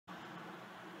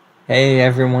Hey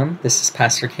everyone, this is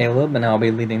Pastor Caleb, and I'll be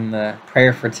leading the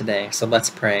prayer for today. So let's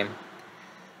pray.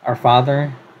 Our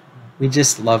Father, we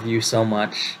just love you so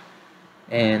much,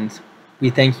 and we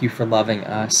thank you for loving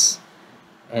us.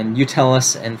 And you tell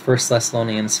us in 1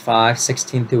 Thessalonians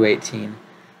 5:16 through 18,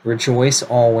 rejoice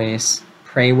always,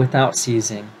 pray without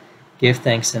ceasing, give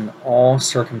thanks in all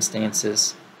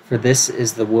circumstances, for this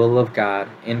is the will of God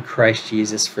in Christ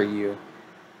Jesus for you.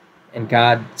 And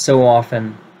God, so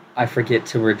often I forget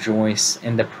to rejoice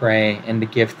and to pray and to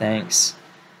give thanks.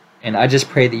 And I just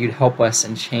pray that you'd help us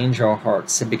and change our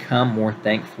hearts to become more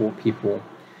thankful people.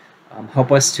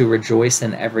 Help us to rejoice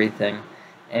in everything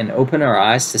and open our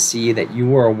eyes to see that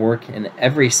you are at work in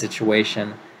every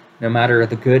situation, no matter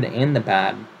the good and the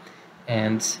bad.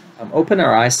 And open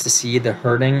our eyes to see the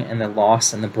hurting and the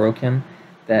lost and the broken,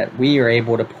 that we are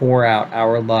able to pour out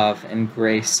our love and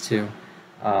grace to.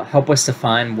 Help us to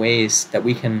find ways that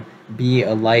we can be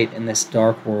a light in this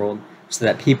dark world so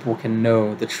that people can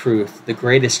know the truth, the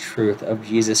greatest truth of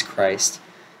Jesus Christ.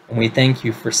 And we thank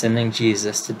you for sending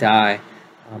Jesus to die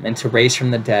and to raise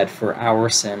from the dead for our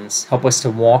sins. Help us to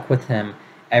walk with him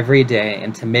every day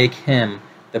and to make him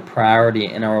the priority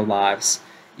in our lives.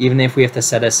 Even if we have to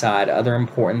set aside other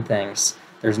important things,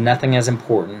 there's nothing as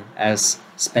important as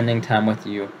spending time with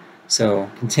you.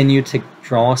 So continue to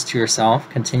draw us to yourself,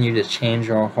 continue to change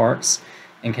our hearts,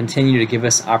 and continue to give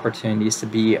us opportunities to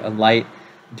be a light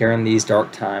during these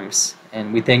dark times.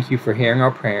 And we thank you for hearing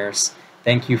our prayers.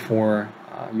 Thank you for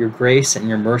your grace and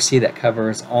your mercy that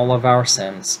covers all of our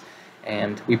sins.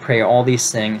 And we pray all these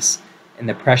things in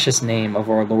the precious name of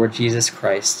our Lord Jesus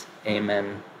Christ.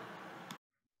 Amen.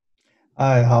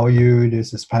 Hi, how are you?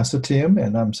 This is Pastor Tim,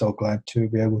 and I'm so glad to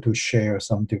be able to share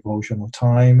some devotional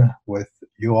time with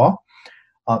you all.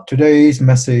 Today's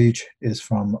message is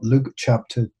from Luke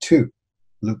chapter 2.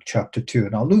 Luke chapter 2.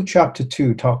 Now, Luke chapter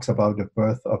 2 talks about the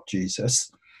birth of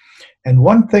Jesus. And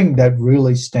one thing that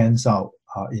really stands out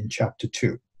in chapter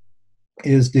 2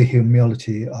 is the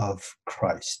humility of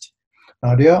Christ.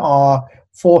 Now, there are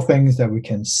four things that we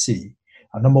can see.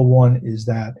 Number one is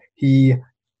that he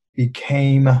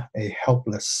became a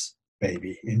helpless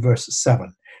baby. In verse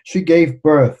 7, she gave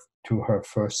birth to her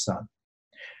first son.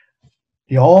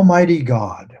 The Almighty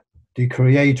God, the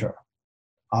Creator,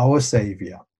 our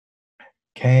Savior,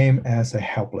 came as a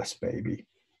helpless baby.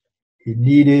 He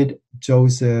needed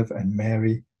Joseph and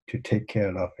Mary to take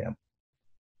care of him.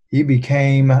 He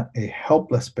became a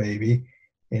helpless baby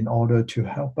in order to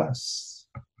help us.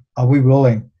 Are we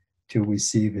willing to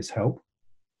receive his help?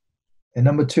 And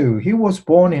number two, he was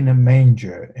born in a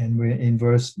manger. And in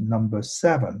verse number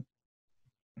 7,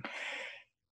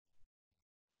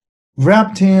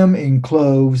 wrapped him in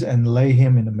clothes and lay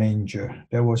him in a manger.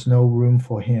 There was no room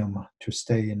for him to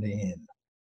stay in the inn.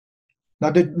 Now,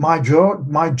 the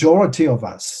majority of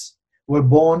us were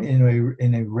born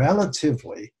in a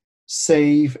relatively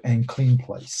safe and clean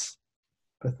place.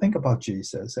 But think about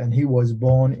Jesus, and he was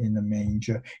born in a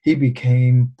manger. He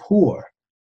became poor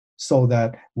so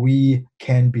that we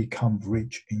can become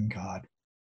rich in God.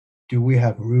 Do we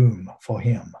have room for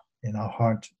him in our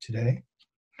heart today?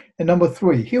 And number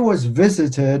 3, he was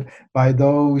visited by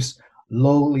those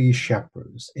lowly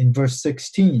shepherds. In verse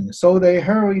 16, so they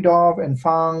hurried off and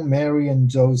found Mary and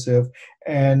Joseph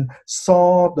and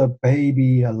saw the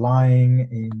baby lying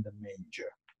in the manger.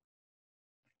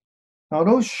 Now,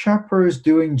 those shepherds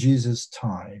during Jesus'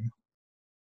 time,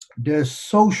 their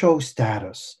social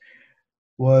status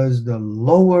was the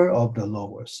lower of the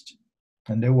lowest.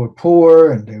 And they were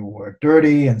poor, and they were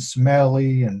dirty and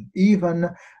smelly, and even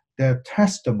their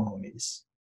testimonies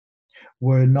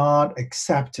were not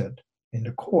accepted in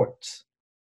the courts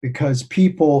because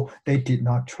people, they did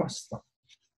not trust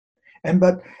them.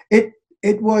 But it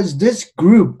was this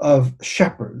group of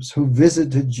shepherds who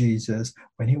visited Jesus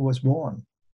when he was born.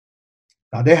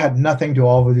 Now, they had nothing to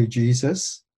offer to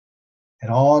Jesus,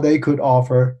 and all they could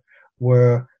offer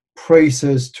were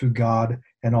praises to God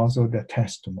and also their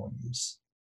testimonies.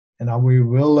 And are we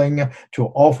willing to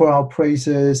offer our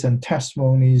praises and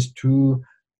testimonies to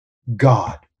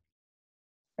God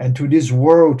and to this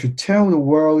world, to tell the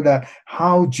world that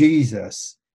how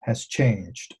Jesus has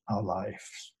changed our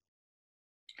lives?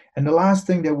 And the last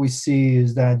thing that we see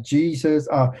is that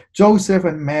Joseph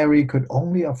and Mary could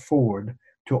only afford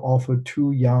to offer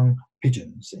 2 young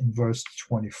pigeons in verse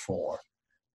 24.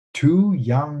 2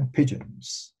 young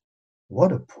pigeons.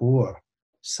 What a poor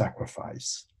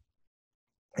sacrifice.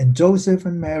 And Joseph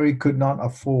and Mary could not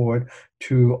afford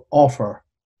to offer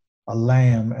a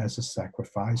lamb as a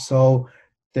sacrifice, so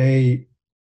they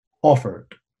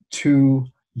offered 2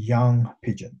 young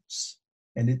pigeons.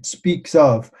 And it speaks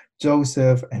of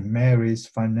Joseph and Mary's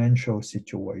financial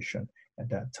situation at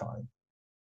that time.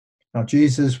 Now,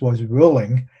 Jesus was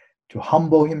willing to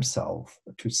humble himself,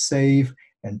 to save,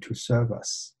 and to serve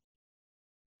us.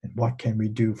 And what can we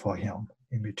do for him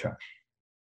in return?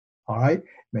 All right.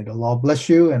 May the Lord bless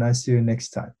you, and I see you next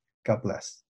time. God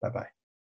bless. Bye bye.